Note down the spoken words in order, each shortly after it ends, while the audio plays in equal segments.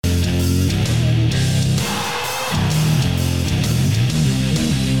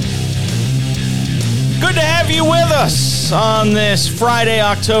you with us on this Friday,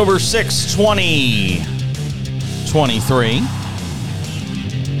 October 6, 2023.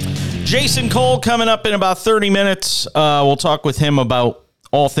 Jason Cole coming up in about 30 minutes. We'll talk with him about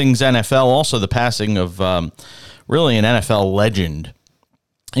all things NFL, also the passing of really an NFL legend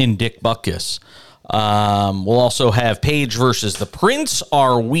in Dick Butkus. We'll also have Paige versus the Prince,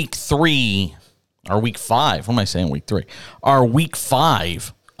 our week 5. What am I saying, week 3? Our week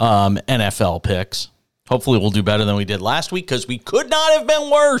 5 NFL picks. Hopefully we'll do better than we did last week because we could not have been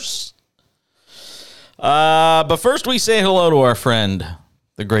worse. But first we say hello to our friend,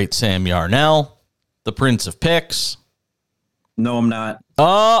 the great Sam Yarnell, the Prince of Picks. No, I'm not.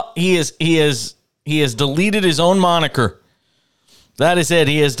 Oh, he has deleted his own moniker. That is it.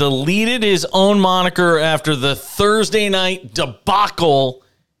 He has deleted his own moniker after the Thursday night debacle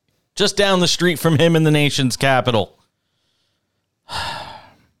just down the street from him in the nation's capital.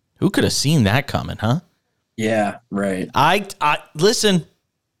 Who could have seen that coming, huh? Yeah, right. I listen,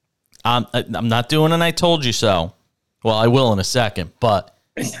 I'm not doing an I told you so. Well, I will in a second, but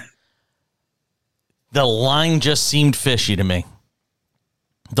the line just seemed fishy to me.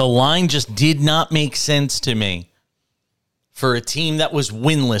 The line just did not make sense to me for a team that was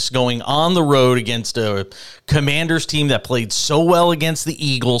winless going on the road against a Commanders team that played so well against the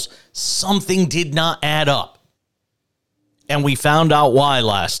Eagles. Something did not add up. And we found out why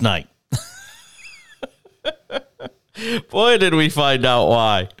last night. Boy, did we find out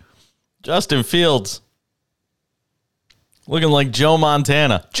why. Justin Fields looking like Joe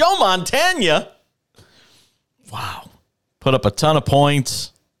Montana. Joe Montana? Wow. Put up a ton of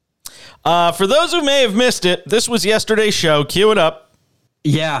points. For those who may have missed it, this was yesterday's show. Cue it up.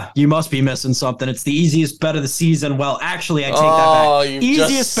 Yeah, you must be missing something. It's the easiest bet of the season. Well, actually, I take that back.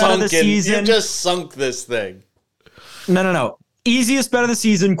 Easiest bet of the season. You just sunk this thing. No. Easiest bet of the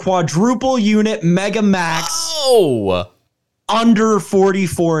season, quadruple unit, mega max. Oh! Under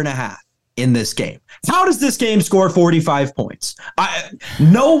 44.5 in this game. How does this game score 45 points?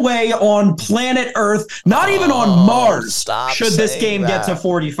 No way on planet Earth, not even on Mars, should this game get to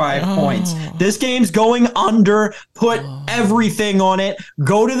 45 points. This game's going under. Put everything on it.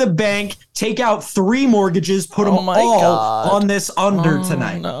 Go to the bank. Take out 3 mortgages. Put them all on this under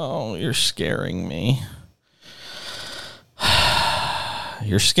tonight. No, you're scaring me.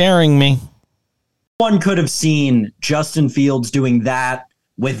 You're scaring me. One could have seen Justin Fields doing that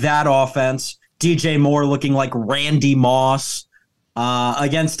with that offense. DJ Moore looking like Randy Moss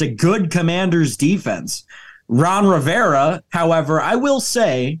against a good Commanders defense. Ron Rivera, however, I will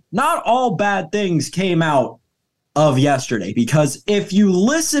say not all bad things came out of yesterday, because if you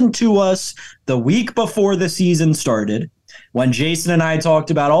listen to us the week before the season started, when Jason and I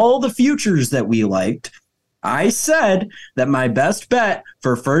talked about all the futures that we liked, I said that my best bet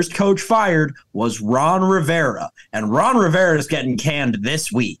for first coach fired was Ron Rivera, and Ron Rivera is getting canned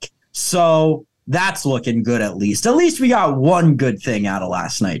this week. So that's looking good at least. At least we got one good thing out of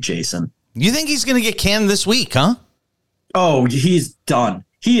last night, Jason. You think he's going to get canned this week, huh? Oh, he's done.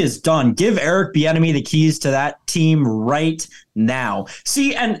 He is done. Give Eric Bieniemy the keys to that team right now.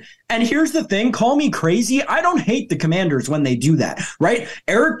 See, and here's the thing. Call me crazy. I don't hate the Commanders when they do that, right?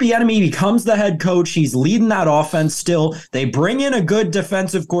 Eric Bieniemy becomes the head coach. He's leading that offense still. They bring in a good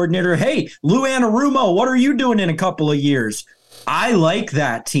defensive coordinator. Hey, Lou Anarumo, what are you doing in a couple of years? I like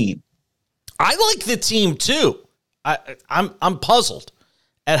that team. I like the team too. I'm puzzled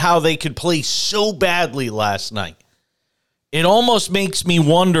at how they could play so badly last night. It almost makes me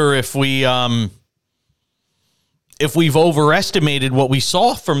wonder if we've overestimated what we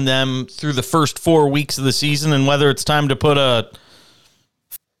saw from them through the first 4 weeks of the season, and whether it's time to put a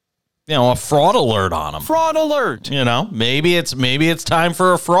fraud alert on them. Fraud alert. Maybe it's time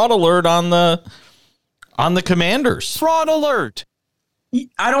for a fraud alert on the Commanders. Fraud alert.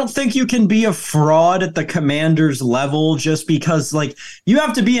 I don't think you can be a fraud at the Commanders level just because, you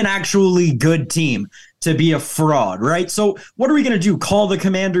have to be an actually good team to be a fraud, right? So what are we going to do? Call the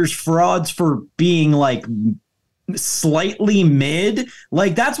Commanders frauds for being slightly mid?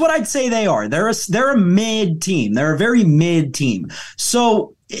 That's what I'd say they are. They're a mid team. They're a very mid team.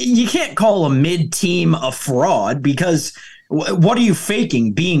 So you can't call a mid team a fraud, because what are you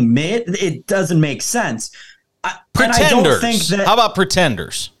faking? Being mid? It doesn't make sense. Pretenders. How about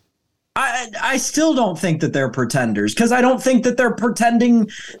pretenders? I still don't think that they're pretenders, because I don't think that they're pretending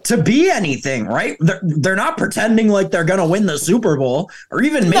to be anything, right? They're not pretending like they're going to win the Super Bowl or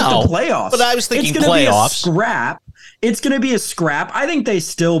even make the playoffs. But I was thinking it's playoffs. Be a scrap. It's going to be a scrap. I think they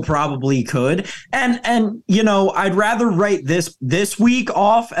still probably could. And I'd rather write this week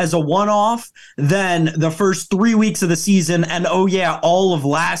off as a one-off than the first 3 weeks of the season and all of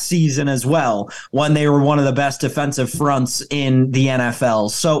last season as well, when they were one of the best defensive fronts in the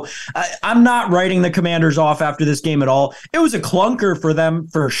NFL. So I'm not writing the Commanders off after this game at all. It was a clunker for them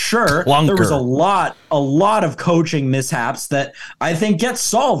for sure. There was a lot of coaching mishaps that I think get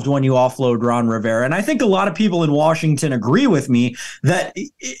solved when you offload Ron Rivera. And I think a lot of people in Washington agree with me that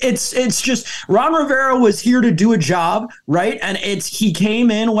it's just Ron Rivera was here to do a job, right? And he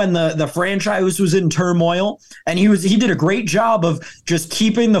came in when the franchise was in turmoil, and he did a great job of just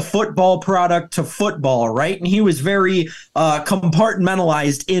keeping the football product to football, right? And he was very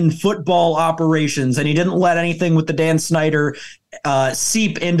compartmentalized in football operations, and he didn't let anything with the Dan Snyder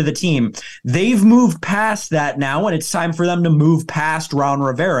seep into the team. They've moved past that now, and it's time for them to move past Ron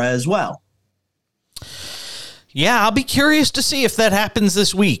Rivera as well. Yeah, I'll be curious to see if that happens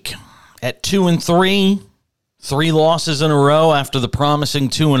this week. At 2-3, 3 losses in a row after the promising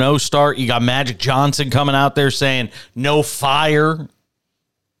 2-0 start. You got Magic Johnson coming out there saying no fire. I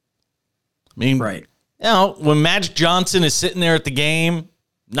mean, right. When Magic Johnson is sitting there at the game,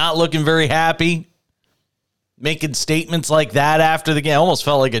 not looking very happy, making statements like that after the game, almost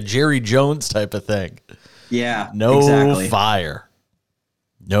felt like a Jerry Jones type of thing. Yeah, exactly. Fire.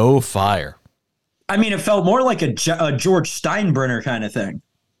 No fire. I mean, it felt more like a George Steinbrenner kind of thing.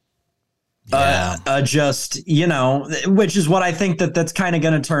 Yeah. Which is what I think that's kind of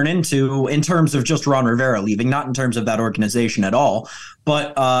going to turn into in terms of just Ron Rivera leaving, not in terms of that organization at all,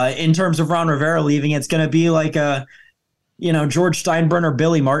 but in terms of Ron Rivera leaving, it's going to be like a, George Steinbrenner,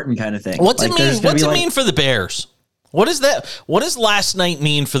 Billy Martin kind of thing. What's it mean? What's it mean for the Bears? What is that? What does last night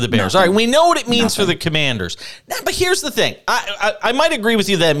mean for the Bears? Nothing. All right, we know what it means for the Commanders. Now, but here's the thing. I might agree with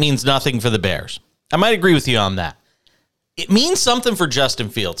you that it means nothing for the Bears. I might agree with you on that. It means something for Justin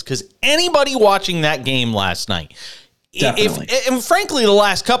Fields, because anybody watching that game last night, and frankly, the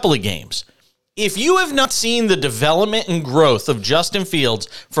last couple of games, if you have not seen the development and growth of Justin Fields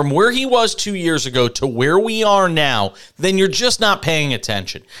from where he was 2 years ago to where we are now, then you're just not paying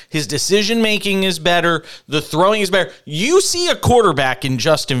attention. His decision-making is better. The throwing is better. You see a quarterback in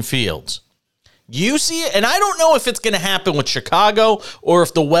Justin Fields. You see it, and I don't know if it's going to happen with Chicago or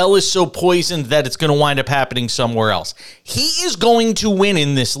if the well is so poisoned that it's going to wind up happening somewhere else. He is going to win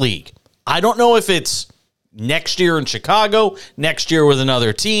in this league. I don't know if it's next year in Chicago, next year with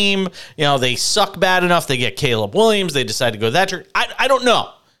another team. They suck bad enough. They get Caleb Williams. They decide to go that direction. I don't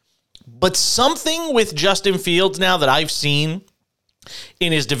know. But something with Justin Fields now that I've seen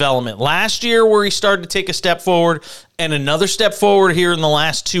in his development last year, where he started to take a step forward, and another step forward here in the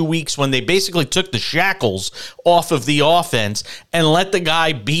last 2 weeks when they basically took the shackles off of the offense and let the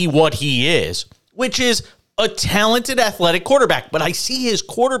guy be what he is, which is a talented athletic quarterback. But I see his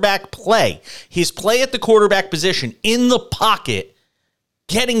quarterback play, his play at the quarterback position in the pocket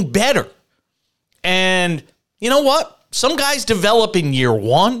getting better. And you know what? Some guys develop in year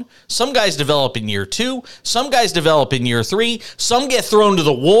 1. Some guys develop in year 2. Some guys develop in year 3. Some get thrown to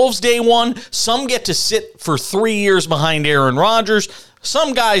the Wolves day 1. Some get to sit for 3 years behind Aaron Rodgers.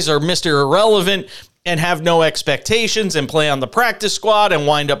 Some guys are Mr. Irrelevant and have no expectations and play on the practice squad and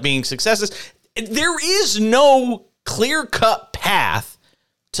wind up being successes. There is no clear-cut path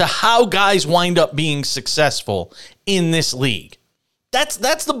to how guys wind up being successful in this league.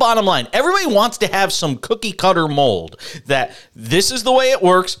 That's the bottom line. Everybody wants to have some cookie cutter mold that this is the way it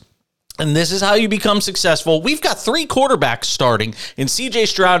works and this is how you become successful. We've got 3 quarterbacks starting in C.J.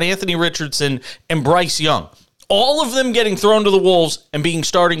 Stroud, Anthony Richardson, and Bryce Young. All of them getting thrown to the Wolves and being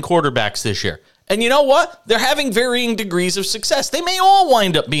starting quarterbacks this year. And you know what? They're having varying degrees of success. They may all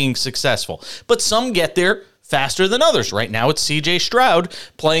wind up being successful, but some get there faster than others. Right now, it's C.J. Stroud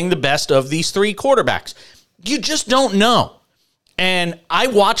playing the best of these 3 quarterbacks. You just don't know. And I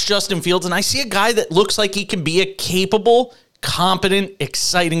watch Justin Fields, and I see a guy that looks like he can be a capable, competent,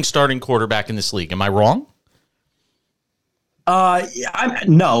 exciting starting quarterback in this league. Am I wrong?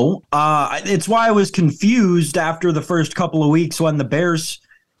 No. It's why I was confused after the first couple of weeks when the Bears,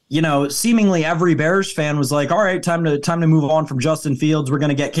 seemingly every Bears fan was like, all right, time to move on from Justin Fields. We're going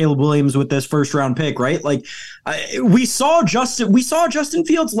to get Caleb Williams with this first round pick, right? Like we saw Justin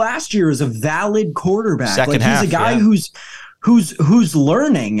Fields last year as a valid quarterback. Second half, he's a guy who's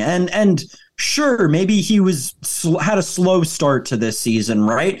learning and sure, maybe he had a slow start to this season,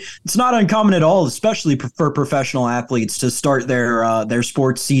 right? It's not uncommon at all, especially for professional athletes, to start their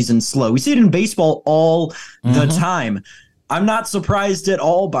sports season slow. We see it in baseball all the time. I'm not surprised at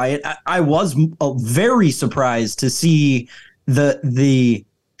all by it. I was very surprised to see the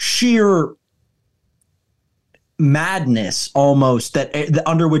sheer madness almost that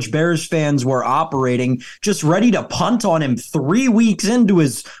under which Bears fans were operating, just ready to punt on him 3 weeks into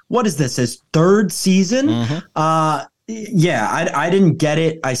his third season. I didn't get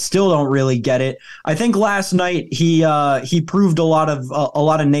it. I still don't really get it. I think last night he proved a lot of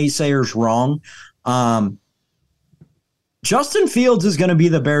naysayers wrong. Justin Fields is going to be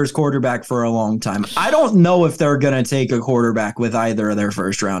the Bears quarterback for a long time. I don't know if they're going to take a quarterback with either of their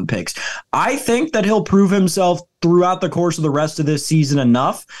first round picks. I think that he'll prove himself throughout the course of the rest of this season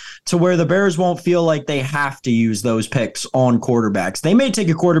enough to where the Bears won't feel like they have to use those picks on quarterbacks. They may take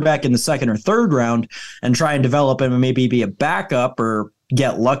a quarterback in the second or third round and try and develop him and maybe be a backup or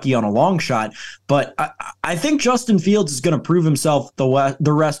get lucky on a long shot. But I think Justin Fields is going to prove himself the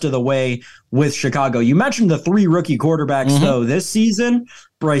rest of the way with Chicago. You mentioned the 3 rookie quarterbacks, though, this season.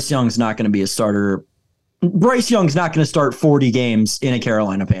 Bryce Young's not going to be a starter. Bryce Young's not going to start 40 games in a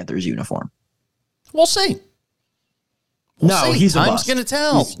Carolina Panthers uniform. We'll see. He's a bust. Time's going to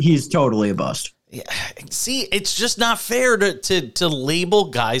tell. He's totally a bust. Yeah, see, it's just not fair to label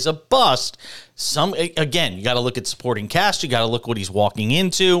guys a bust. Again, you got to look at supporting cast. You got to look what he's walking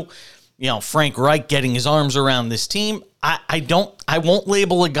into. Frank Reich getting his arms around this team. I won't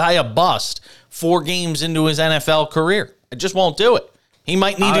label a guy a bust 4 games into his NFL career. I just won't do it. He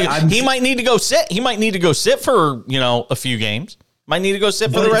might need to go sit. He might need to go sit for a few games. Might need to go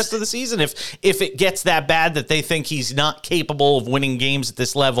sit for the rest of the season if it gets that bad that they think he's not capable of winning games at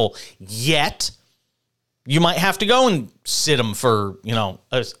this level yet. You might have to go and sit him for,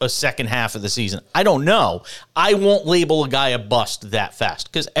 a second half of the season. I don't know. I won't label a guy a bust that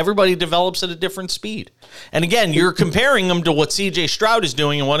fast because everybody develops at a different speed. And again, you're comparing him to what C.J. Stroud is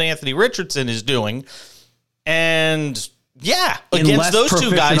doing and what Anthony Richardson is doing. And against those 2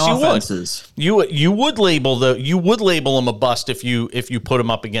 guys, you would label him a bust if you put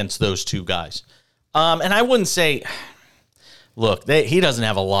him up against those 2 guys. And I wouldn't say, look, he doesn't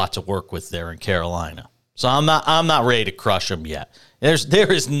have a lot to work with there in Carolina. So I'm not ready to crush him yet.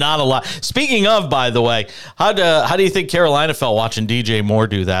 There is not a lot. Speaking of, by the way, how do you think Carolina felt watching DJ Moore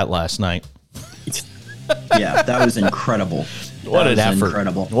do that last night? Yeah, that was incredible. What an effort!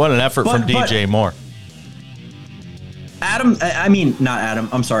 Incredible. What an effort from DJ Moore.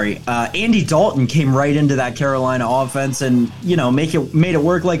 Andy Dalton came right into that Carolina offense and made it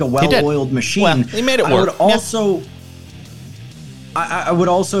work like a well-oiled machine. Well, he made it work. I would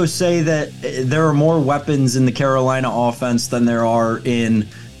also say that there are more weapons in the Carolina offense than there are in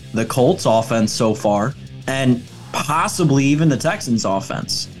the Colts offense so far, and possibly even the Texans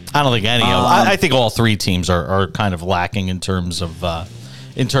offense. I don't think any of them. I think all 3 teams are kind of lacking in terms of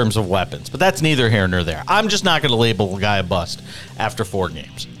weapons, but that's neither here nor there. I'm just not going to label a guy a bust after 4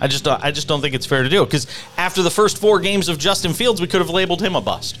 games. I just don't think it's fair to do it because after the first 4 games of Justin Fields, we could have labeled him a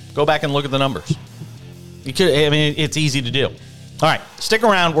bust. Go back and look at the numbers. It's easy to do. All right, stick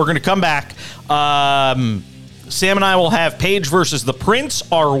around. We're going to come back. Sam and I will have Paige versus the Prince,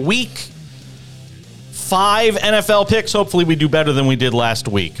 our week 5 NFL picks. Hopefully we do better than we did last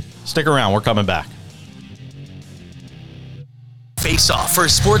week. Stick around. We're coming back. Face off for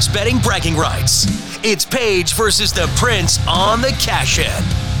sports betting bragging rights. It's Paige versus the Prince on the Cash In.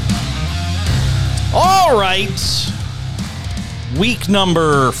 All right. Week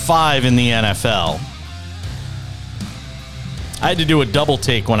number 5 in the NFL. I had to do a double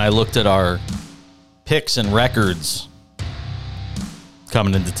take when I looked at our picks and records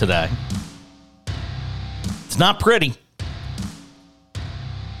coming into today. It's not pretty.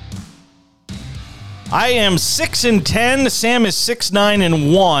 I am 6-10. Sam is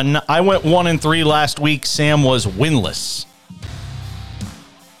 6-9-1. I went 1-3 last week. Sam was winless.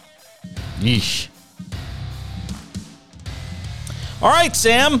 Yeesh. All right,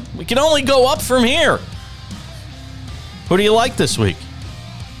 Sam. We can only go up from here. Who do you like this week?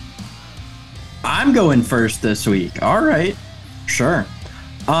 I'm going first this week. All right. Sure.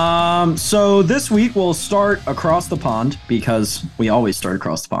 So this week we'll start across the pond because we always start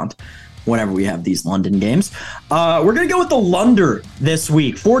across the pond whenever we have these London games. We're going to go with the Lunder this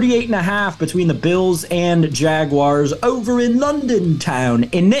week. 48.5 between the Bills and Jaguars over in London town.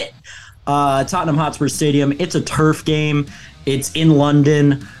 In it, Tottenham Hotspur Stadium. It's a turf game. It's in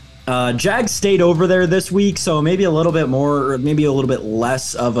London. Jags stayed over there this week, so maybe a little bit more, or maybe a little bit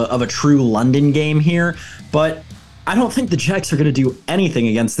less of a true London game here. But I don't think the Jags are going to do anything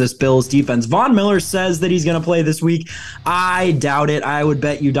against this Bills defense. Von Miller says that he's going to play this week. I doubt it. I would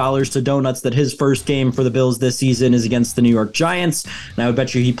bet you dollars to donuts that his first game for the Bills this season is against the New York Giants. And I would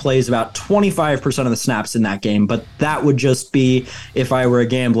bet you he plays about 25% of the snaps in that game. But that would just be if I were a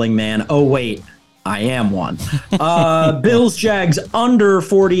gambling man. Oh, wait. I am one. Bills Jags under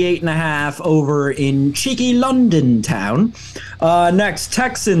 48.5 over in cheeky London town. Next,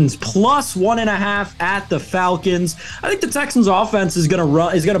 Texans plus 1.5 at the Falcons. I think the Texans offense is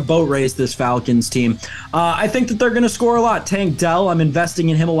gonna boat race this Falcons team. I think that they're gonna score a lot. Tank Dell, I'm investing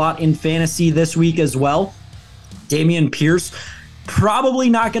in him a lot in fantasy this week as well. Damian Pierce, probably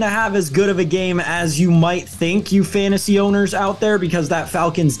not going to have as good of a game as you might think, you fantasy owners out there, because that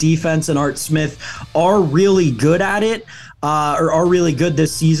Falcons defense and Art Smith are really good at it, or are really good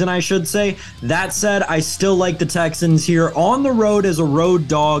this season, I should say. That said, I still like the Texans here on the road as a road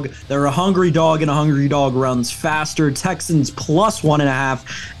dog. They're a hungry dog, and a hungry dog runs faster. Texans plus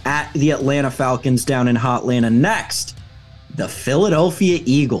 1.5 at the Atlanta Falcons down in Hotlanta. Next, the Philadelphia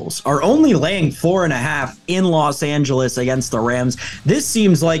Eagles are only laying 4.5 in Los Angeles against the Rams. This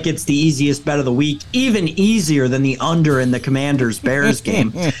seems like it's the easiest bet of the week, even easier than the under in the Commanders-Bears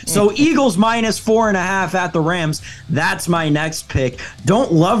game. So Eagles minus 4.5 at the Rams. That's my next pick.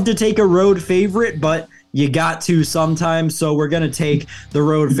 Don't love to take a road favorite, but you got to sometimes. So we're going to take the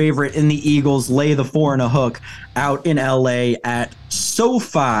road favorite in the Eagles, lay the 4.5 out in LA at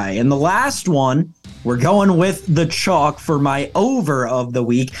SoFi. And the last one, we're going with the chalk for my over of the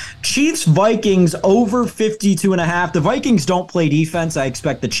week. Chiefs Vikings over 52.5. The Vikings don't play defense. I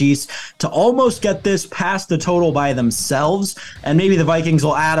expect the Chiefs to almost get this past the total by themselves, and maybe the Vikings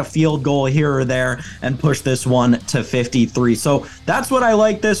will add a field goal here or there and push this one to 53. So that's what I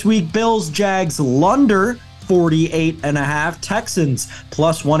like this week. Bills, Jags, Lunder 48.5. Texans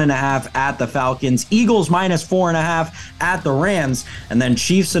plus 1.5 at the Falcons. Eagles minus 4.5 at the Rams. And then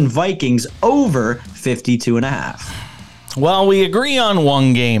Chiefs and Vikings over 52.5. Well, we agree on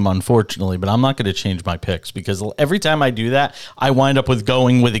one game, unfortunately, but I'm not going to change my picks because every time I do that, I wind up with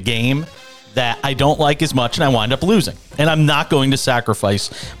going with a game that I don't like as much, and I wind up losing. And I'm not going to sacrifice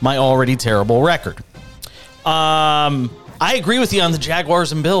my already terrible record. I agree with you on the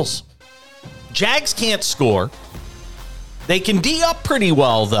Jaguars and Bills. Jags can't score. They can D up pretty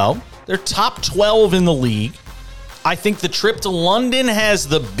well, though. They're top 12 in the league. I think the trip to London has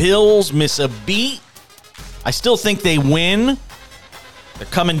the Bills miss a beat. I still think they win. They're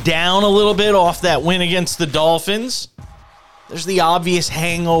coming down a little bit off that win against the Dolphins. There's the obvious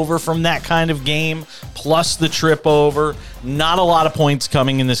hangover from that kind of game, plus the trip over. Not a lot of points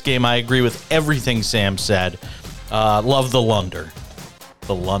coming in this game. I agree with everything Sam said. Love the Lunder.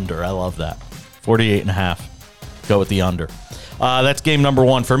 The Lunder, I love that. 48.5. Go with the under. That's game number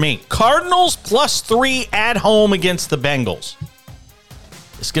one for me. Cardinals plus 3 at home against the Bengals.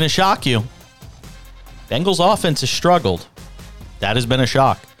 It's going to shock you. Bengals offense has struggled. That has been a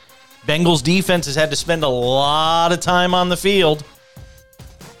shock. Bengals defense has had to spend a lot of time on the field.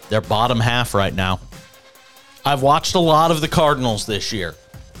 They're bottom half right now. I've watched a lot of the Cardinals this year,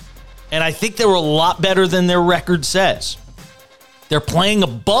 and I think they were a lot better than their record says. They're playing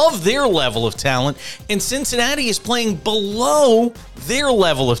above their level of talent, and Cincinnati is playing below their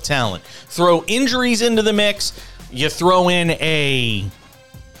level of talent. Throw injuries into the mix. You throw in a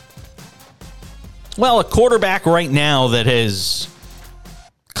quarterback right now that has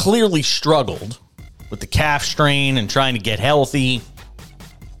clearly struggled with the calf strain and trying to get healthy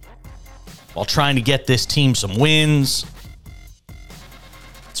while trying to get this team some wins.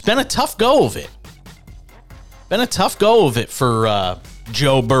 It's been a tough go of it. For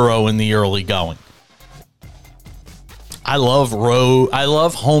Joe Burrow in the early going. I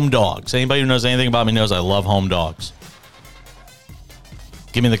love home dogs. Anybody who knows anything about me knows I love home dogs.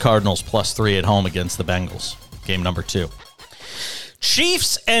 Give me the Cardinals plus 3 at home against the Bengals. Game number 2.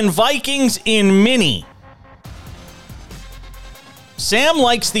 Chiefs and Vikings in mini. Sam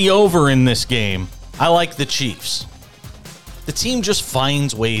likes the over in this game. I like the Chiefs. The team just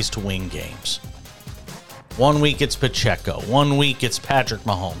finds ways to win games. 1 week it's Pacheco. 1 week it's Patrick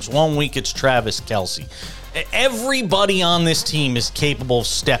Mahomes. 1 week it's Travis Kelce. Everybody on this team is capable of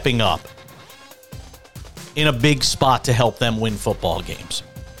stepping up in a big spot to help them win football games.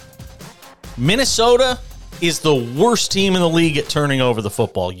 Minnesota is the worst team in the league at turning over the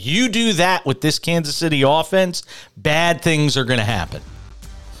football. You do that with this Kansas City offense, bad things are going to happen.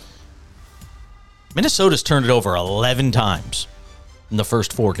 Minnesota's turned it over 11 times in the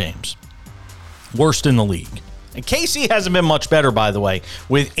first 4 games. Worst in the league. And KC hasn't been much better, by the way,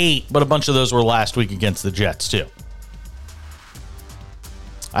 with 8, but a bunch of those were last week against the Jets, too.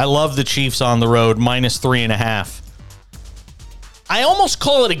 I love the Chiefs on the road, minus 3.5. I almost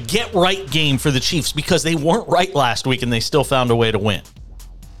call it a get-right game for the Chiefs because they weren't right last week and they still found a way to win.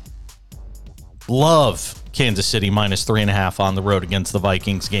 Love Kansas City minus 3.5 on the road against the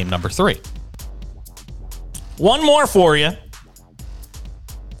Vikings, game number 3. One more for you.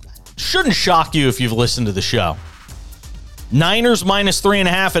 shouldn't shock you if you've listened to the show. Niners minus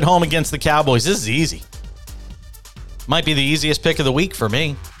 3.5 at home against the Cowboys. This is easy. Might be the easiest pick of the week for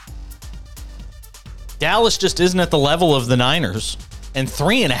me. Dallas just isn't at the level of the Niners. And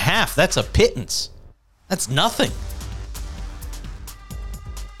 3.5, that's a pittance. That's nothing.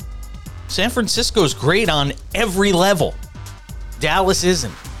 San Francisco's great on every level. Dallas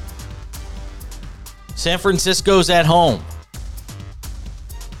isn't. San Francisco's at home.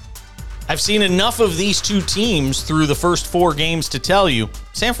 I've seen enough of these two teams through the first 4 games to tell you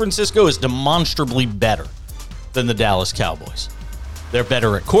San Francisco is demonstrably better than the Dallas Cowboys. They're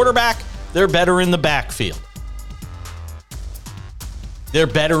better at quarterback. They're better in the backfield. They're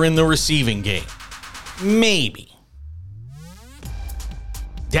better in the receiving game. Maybe.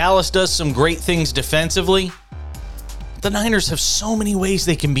 Dallas does some great things defensively. The Niners have so many ways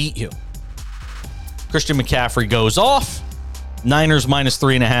they can beat you. Christian McCaffrey goes off. Niners minus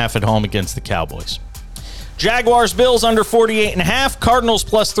 3.5 at home against the Cowboys. Jaguars, Bills under 48.5. Cardinals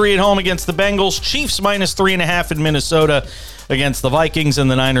plus 3 at home against the Bengals. Chiefs minus 3.5 in Minnesota against the Vikings. And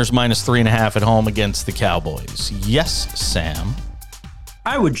the Niners minus 3.5 at home against the Cowboys. Yes, Sam.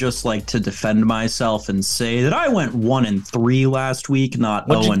 I would just like to defend myself and say that I went 1-3 last week, not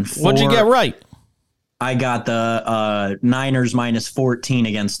 0-4. What'd you get right? I got the Niners minus 14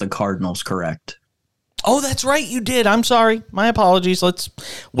 against the Cardinals correct. Oh, that's right. You did. I'm sorry. My apologies.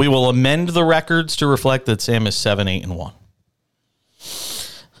 We will amend the records to reflect that Sam is 7-8-1.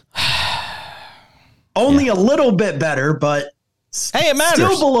 Only a little bit better, but hey, it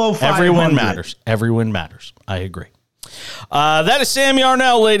matters. Still below 500. Everyone matters. Everyone matters. I agree. That is Sam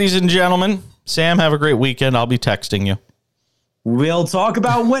Yarnell, ladies and gentlemen. Sam, have a great weekend. I'll be texting you. We'll talk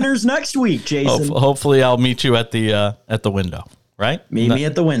about winners next week, Jason. Hopefully, I'll meet you at the window. Right? Meet me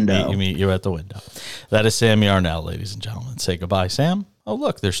at the window. Meet you at the window. That is Sam Yarnell, ladies and gentlemen. Say goodbye, Sam. Oh,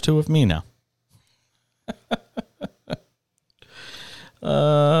 look, there's 2 of me now.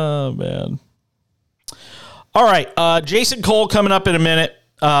 Oh, man. All right. Jason Cole coming up in a minute.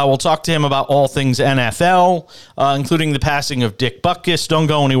 We'll talk to him about all things NFL, including the passing of Dick Butkus. Don't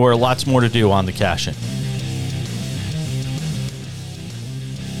go anywhere. Lots more to do on the Cash-In.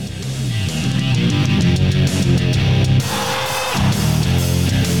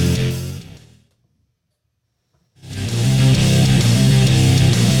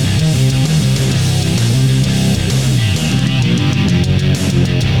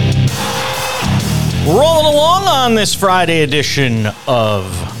 Rolling along on this Friday edition of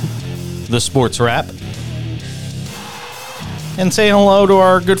the Sports Wrap. And saying hello to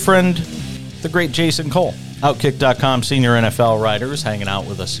our good friend, the great Jason Cole. Outkick.com senior NFL writer is hanging out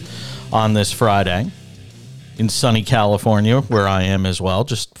with us on this Friday in sunny California, where I am as well,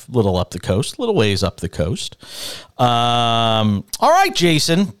 just a little up the coast, a little ways up the coast. All right,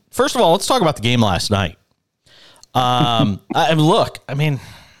 Jason. First of all, let's talk about the game last night.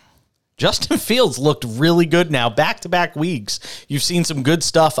 Justin Fields looked really good now. Back-to-back weeks, you've seen some good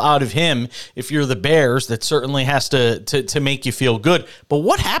stuff out of him. If you're the Bears, that certainly has to make you feel good. But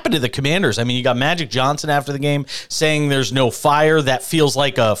what happened to the Commanders? I mean, you got Magic Johnson after the game saying there's no fire. That feels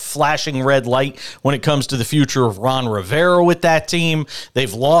like a flashing red light when it comes to the future of Ron Rivera with that team.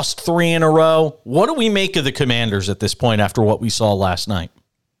 They've lost 3 in a row. What do we make of the Commanders at this point after what we saw last night?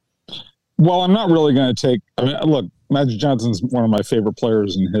 Well, I'm not really going to look, Magic Johnson's one of my favorite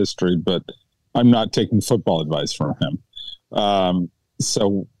players in history, but I'm not taking football advice from him.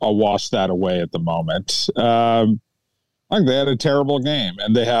 So I'll wash that away at the moment. I think they had a terrible game,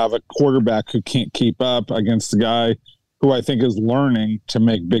 and they have a quarterback who can't keep up against a guy who I think is learning to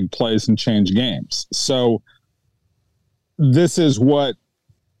make big plays and change games. So this is what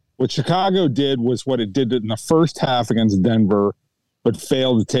Chicago did was what it did in the first half against Denver, but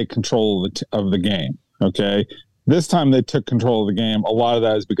failed to take control of the game. Okay. This time they took control of the game. A lot of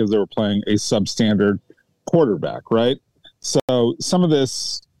that is because they were playing a substandard quarterback, right? So some of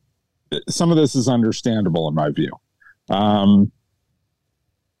this is understandable in my view. And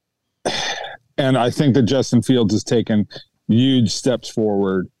I think that Justin Fields has taken huge steps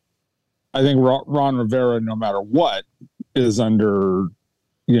forward. I think Ron Rivera, no matter what, is under,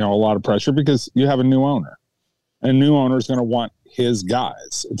 a lot of pressure because you have a new owner. And a new owner is going to want his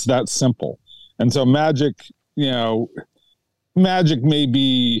guys. It's that simple. And so Magic may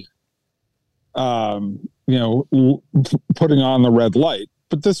be, putting on the red light,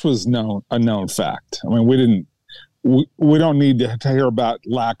 but this was a known fact. I mean, we don't need to hear about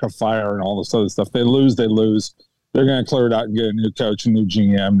lack of fire and all this other stuff. They lose. They're going to clear it out and get a new coach, a new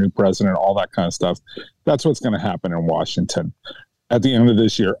GM, new president, all that kind of stuff. That's what's going to happen in Washington at the end of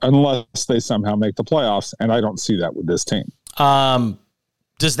this year, unless they somehow make the playoffs. And I don't see that with this team.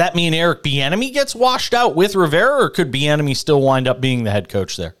 Does that mean Eric Bieniemy gets washed out with Rivera, or could Bieniemy still wind up being the head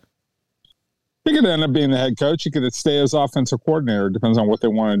coach there? He could end up being the head coach. He could stay as offensive coordinator. Depends on what they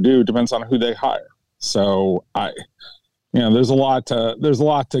want to do. Depends on who they hire. So there's a lot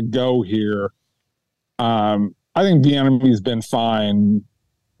to go here. I think Bieniemy's been fine.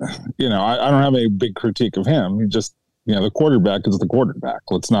 I don't have a big critique of him. He just, the quarterback is the quarterback.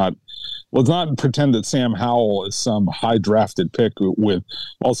 Let's not pretend that Sam Howell is some high drafted pick with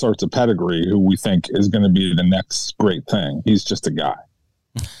all sorts of pedigree who we think is going to be the next great thing. He's just a guy.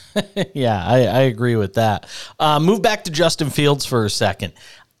 Yeah, I agree with that. Move back to Justin Fields for a second.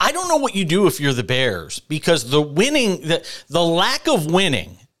 I don't know what you do if you're the Bears, because the lack of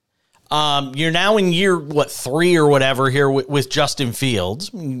winning, you're now in year, 3 or whatever here with Justin Fields,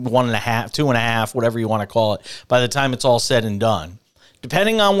 1.5, 2.5, whatever you want to call it, by the time it's all said and done.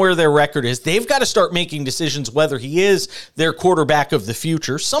 Depending on where their record is, they've got to start making decisions whether he is their quarterback of the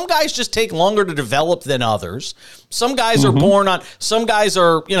future. Some guys just take longer to develop than others. Some guys are born on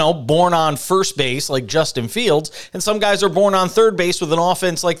first base like Justin Fields, and some guys are born on third base with an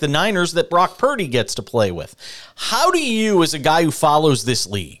offense like the Niners that Brock Purdy gets to play with. How do you, as a guy who follows this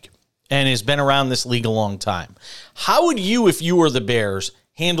league and has been around this league a long time, how would you, if you were the Bears,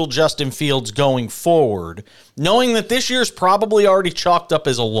 handle Justin Fields going forward, knowing that this year's probably already chalked up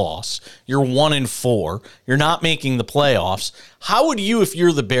as a loss? You're 1-4. You're not making the playoffs. How would you, if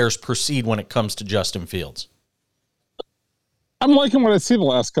you're the Bears, proceed when it comes to Justin Fields? I'm liking what I see the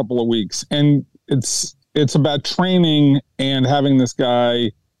last couple of weeks, and it's about training and having this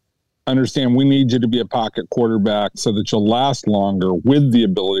guy understand we need you to be a pocket quarterback so that you'll last longer with the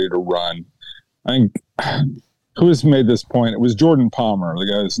ability to run. I think, who has made this point? It was Jordan Palmer, the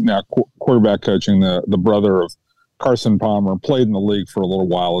guy who's now quarterback coaching, the brother of Carson Palmer, played in the league for a little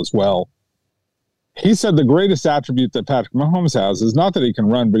while as well. He said the greatest attribute that Patrick Mahomes has is not that he can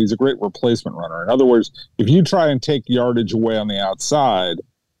run, but he's a great replacement runner. In other words, if you try and take yardage away on the outside,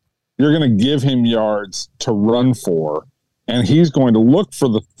 you're going to give him yards to run for, and he's going to look for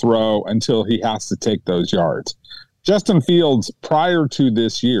the throw until he has to take those yards. Justin Fields, prior to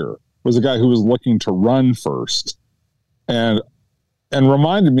this year, was a guy who was looking to run first and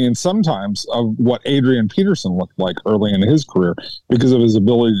reminded me, and sometimes, of what Adrian Peterson looked like early in his career because of his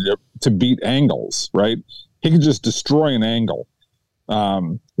ability to beat angles, right? He could just destroy an angle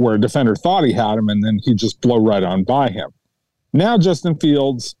where a defender thought he had him, and then he'd just blow right on by him. Now Justin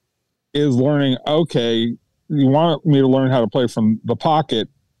Fields is learning, okay, you want me to learn how to play from the pocket.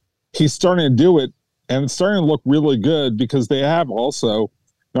 He's starting to do it, and it's starting to look really good because they have also,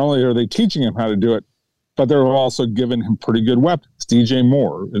 not only are they teaching him how to do it, but they're also giving him pretty good weapons. DJ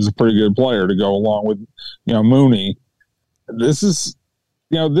Moore is a pretty good player to go along with, Mooney. This is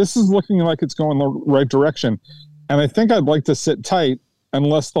looking like it's going the right direction. And I think I'd like to sit tight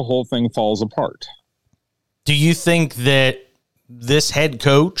unless the whole thing falls apart. Do you think that this head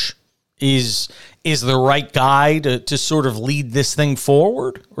coach is the right guy to sort of lead this thing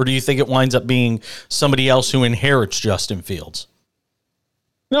forward? Or do you think it winds up being somebody else who inherits Justin Fields?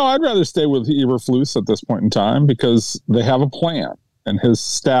 No, I'd rather stay with Eberflus at this point in time because they have a plan, and his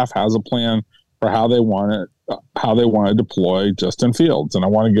staff has a plan for how they want to deploy Justin Fields, and I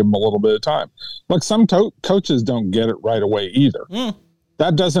want to give him a little bit of time. Look, some coaches don't get it right away either.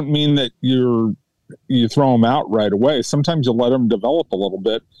 That doesn't mean that you throw them out right away. Sometimes you let them develop a little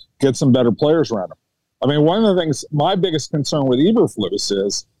bit, get some better players around them. I mean, one of the things, my biggest concern with Eberflus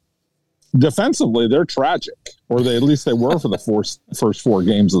is defensively, they're tragic, or at least they were for the first 4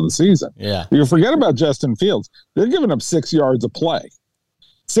 games of the season. Yeah. You forget about Justin Fields. They're giving up 6 yards a play.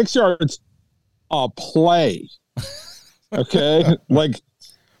 6 yards a play. Okay? Like,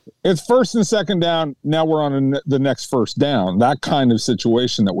 it's first and second down. Now we're on the next first down. That kind of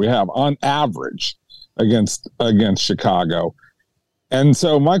situation that we have on average against Chicago. And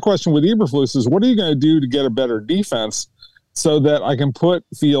so my question with Eberflus is, what are you going to do to get a better defense so that I can put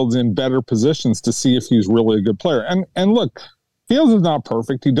Fields in better positions to see if he's really a good player? And look, Fields is not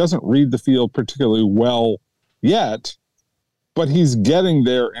perfect. He doesn't read the field particularly well yet, but he's getting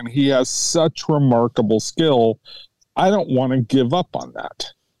there, and he has such remarkable skill. I don't want to give up on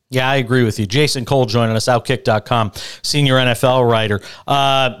that. Yeah, I agree with you. Jason Cole joining us, Outkick.com, senior NFL writer.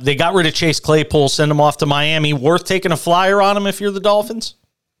 They got rid of Chase Claypool, send him off to Miami. Worth taking a flyer on him if you're the Dolphins?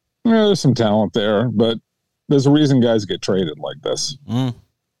 Yeah, there's some talent there, but there's a reason guys get traded like this.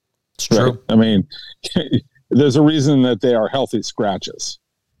 It's true. Right? I mean, there's a reason that they are healthy scratches.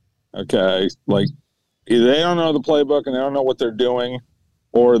 Okay? Like, either they don't know the playbook and they don't know what they're doing,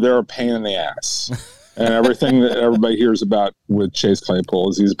 or they're a pain in the ass. And everything that everybody hears about with Chase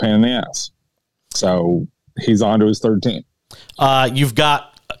Claypool is he's a pain in the ass. So he's on to his third team. You've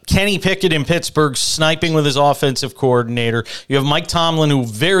got Kenny Pickett in Pittsburgh sniping with his offensive coordinator. You have Mike Tomlin, who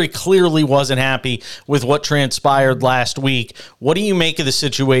very clearly wasn't happy with what transpired last week. What do you make of the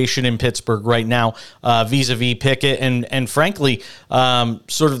situation in Pittsburgh right now vis-a-vis Pickett and frankly,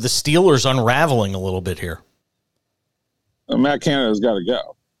 sort of the Steelers unraveling a little bit here? Matt Canada's got to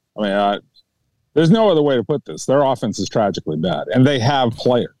go. I mean, there's no other way to put this. Their offense is tragically bad, and they have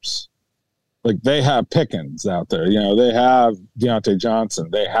players. Like, they have Pickens out there. You know, they have Deontay Johnson.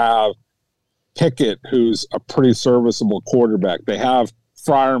 They have Pickett, who's a pretty serviceable quarterback. They have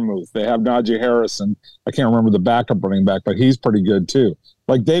Freiermuth. They have Najee Harrison. I can't remember the backup running back, but he's pretty good too.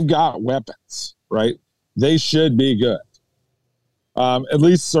 Like, they've got weapons, right? They should be good. At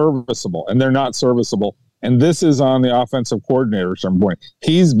least serviceable, and they're not serviceable. And this is on the offensive coordinator standpoint.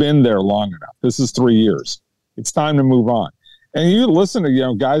 He's been there long enough. This is 3 years. It's time to move on. And you listen to, you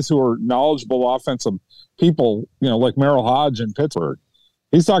know, guys who are knowledgeable offensive people, you know, like Merrill Hodge in Pittsburgh.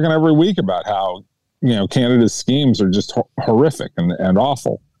 He's talking every week about how, you know, Canada's schemes are just horrific and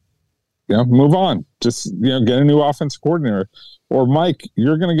awful. You know, move on. Just, you know, get a new offensive coordinator. Or, Mike,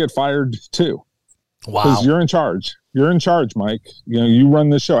 you're going to get fired too. Wow. Because you're in charge. You're in charge, Mike. You know, you run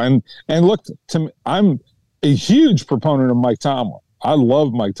the show. And look, to me, I'm a huge proponent of Mike Tomlin. I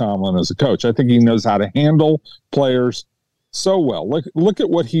love Mike Tomlin as a coach. I think he knows how to handle players so well. Look at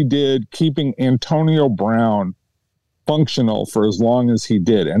what he did keeping Antonio Brown functional for as long as he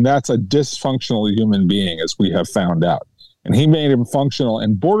did. And that's a dysfunctional human being, as we have found out. And he made him functional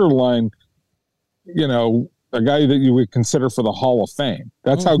and borderline, you know, a guy that you would consider for the Hall of Fame.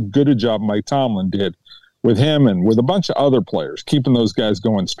 That's how good a job Mike Tomlin did with him and with a bunch of other players, keeping those guys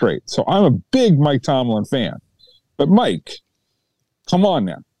going straight. So I'm a big Mike Tomlin fan. But Mike, come on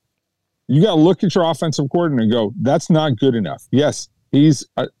now. You got to look at your offensive coordinator and go, that's not good enough. Yes, he's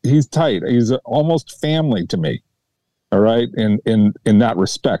tight. He's almost family to me. All right, in that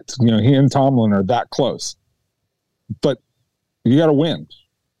respect, you know, he and Tomlin are that close. But you got to win,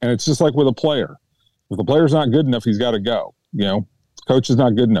 and it's just like with a player. If the player's not good enough, he's got to go. You know, coach is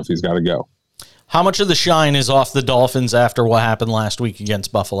not good enough, he's got to go. How much of the shine is off the Dolphins after what happened last week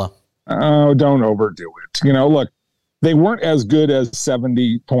against Buffalo? Oh, don't overdo it. You know, look. They weren't as good as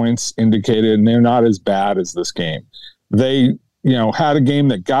 70 points indicated, and they're not as bad as this game. They, you know, had a game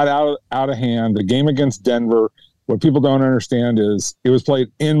that got out of hand. The game against Denver, what people don't understand is it was played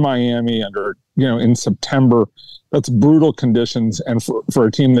in Miami under, you know, in September. That's brutal conditions, and for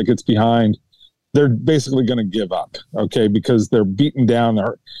a team that gets behind, they're basically going to give up, okay, because they're beaten down.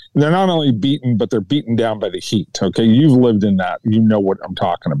 They're not only beaten, but they're beaten down by the heat, okay? You've lived in that. You know what I'm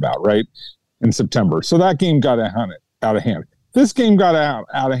talking about, right, in September. So that game got out of hand. This game got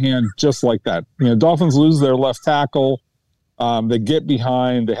out of hand just like that. You know, Dolphins lose their left tackle. They get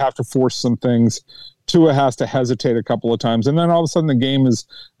behind. They have to force some things. Tua has to hesitate a couple of times. And then all of a sudden the game is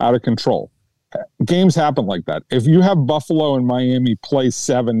out of control. Games happen like that. If you have Buffalo and Miami play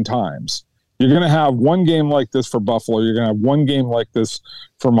 7 times, you're going to have one game like this for Buffalo. You're going to have one game like this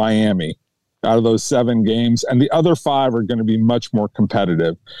for Miami out of those 7 games, and the other 5 are going to be much more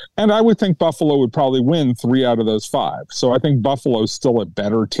competitive. And I would think Buffalo would probably win 3 out of those 5. So I think Buffalo's still a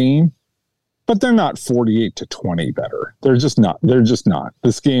better team, but they're not 48-20 better. They're just not.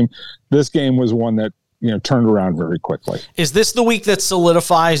 This game was one that, you know, turned around very quickly. Is this the week that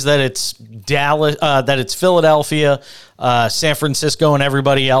solidifies that it's Dallas, that it's Philadelphia, San Francisco, and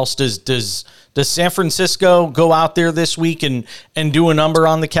everybody else? Does San Francisco go out there this week and do a number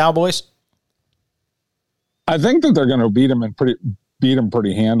on the Cowboys? I think that they're going to beat them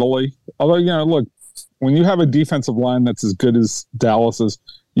pretty handily. Although, you know, look, when you have a defensive line that's as good as Dallas's,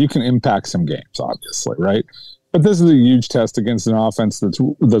 you can impact some games, obviously, right? But this is a huge test against an offense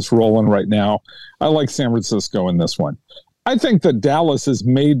that's rolling right now. I like San Francisco in this one. I think that Dallas has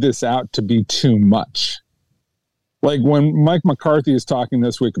made this out to be too much. Like when Mike McCarthy is talking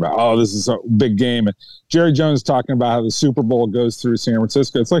this week about, oh, this is a big game, and Jerry Jones talking about how the Super Bowl goes through San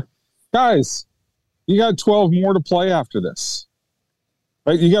Francisco. It's like, guys, you got 12 more to play after this,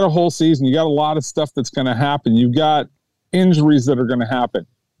 right? You got a whole season. You got a lot of stuff that's going to happen. You've got injuries that are going to happen.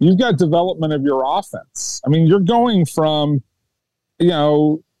 You've got development of your offense. I mean, you're going from, you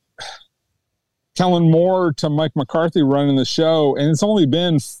know, Kellen Moore to Mike McCarthy running the show, and it's only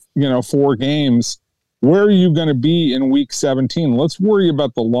been, you know, 4 games. Where are you going to be in week 17? Let's worry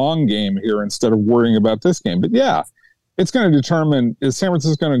about the long game here instead of worrying about this game. But yeah, it's going to determine, is San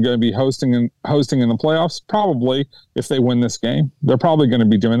Francisco going to be hosting in the playoffs? Probably, if they win this game. They're probably going to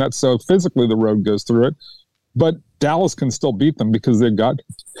be doing that. So physically the road goes through it. But Dallas can still beat them because they've got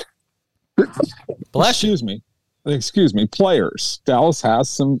excuse me, players. Dallas has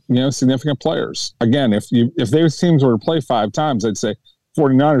some, you know, significant players. Again, if those teams were to play 5 times, I'd say,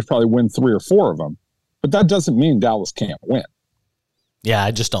 49ers probably win 3 or 4 of them, but that doesn't mean Dallas can't win. Yeah,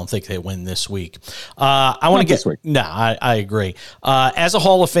 I just don't think they win this week. I want to get this week. No, I agree. As a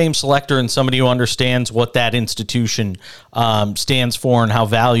Hall of Fame selector and somebody who understands what that institution stands for and how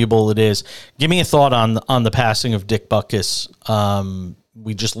valuable it is, give me a thought on the passing of Dick Butkus.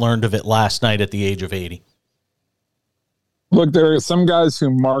 We just learned of it last night at the age of 80. Look, there are some guys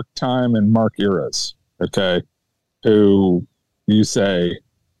who mark time and mark eras, okay, who you say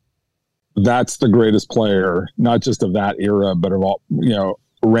that's the greatest player, not just of that era, but of all,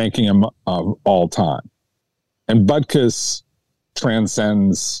 ranking him of all time. And Butkus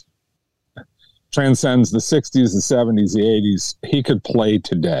transcends the 60s, the 70s, the 80s. He could play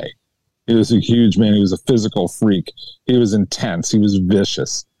today. He was a huge man. He was a physical freak. He was intense. He was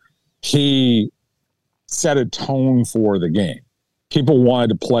vicious. He set a tone for the game. People wanted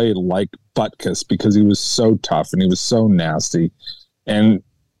to play like Butkus because he was so tough and he was so nasty. And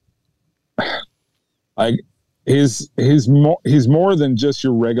he's more than just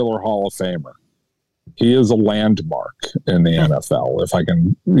your regular Hall of Famer. He is a landmark in the NFL, if I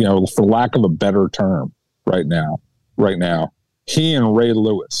can, for lack of a better term right now. He and Ray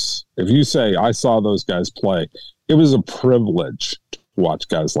Lewis, if you say I saw those guys play, it was a privilege to watch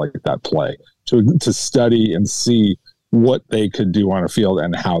guys like that play, to study and see what they could do on a field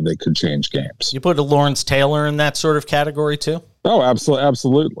and how they could change games. You put a Lawrence Taylor in that sort of category too? Oh,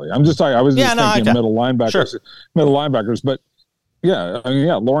 absolutely. I'm just talking. I was just thinking middle linebackers, but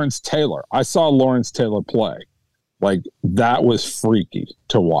Lawrence Taylor. I saw Lawrence Taylor play. Like, that was freaky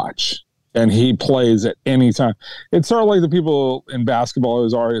to watch, and he plays at any time. It's sort of like the people in basketball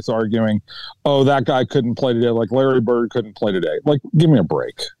who's arguing, "Oh, that guy couldn't play today." Like Larry Bird couldn't play today. Like, give me a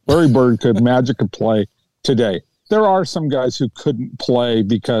break. Larry Bird Magic could play today. There are some guys who couldn't play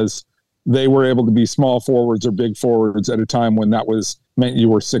because they were able to be small forwards or big forwards at a time when that meant you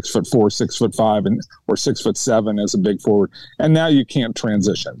were 6'4", 6'5", or 6'7" as a big forward. And now you can't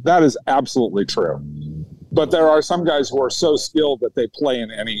transition. That is absolutely true. But there are some guys who are so skilled that they play in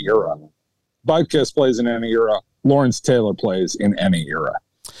any era. Butkus plays in any era. Lawrence Taylor plays in any era.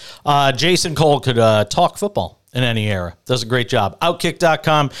 Jason Cole could talk football in any era. Does a great job.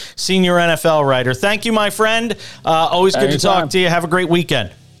 Outkick.com, senior NFL writer. Thank you, my friend. Always good to talk to you. Have a great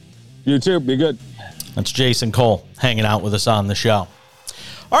weekend. You too. Be good. That's Jason Cole hanging out with us on the show.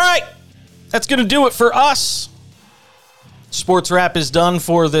 All right. That's going to do it for us. Sports Wrap is done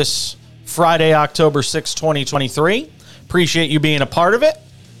for this Friday, October 6, 2023. Appreciate you being a part of it.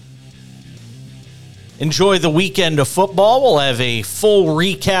 Enjoy the weekend of football. We'll have a full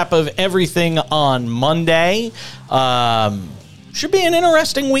recap of everything on Monday. Should be an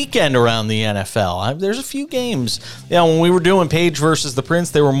interesting weekend around the NFL. There's a few games. When we were doing Page versus the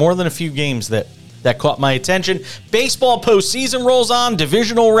Prince, there were more than a few games that caught my attention. Baseball postseason rolls on.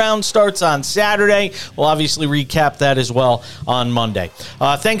 Divisional round starts on Saturday. We'll obviously recap that as well on Monday.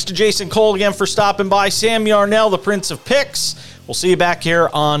 Thanks to Jason Cole again for stopping by. Sam Yarnell, the Prince of Picks. We'll see you back here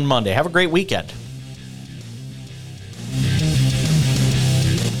on Monday. Have a great weekend.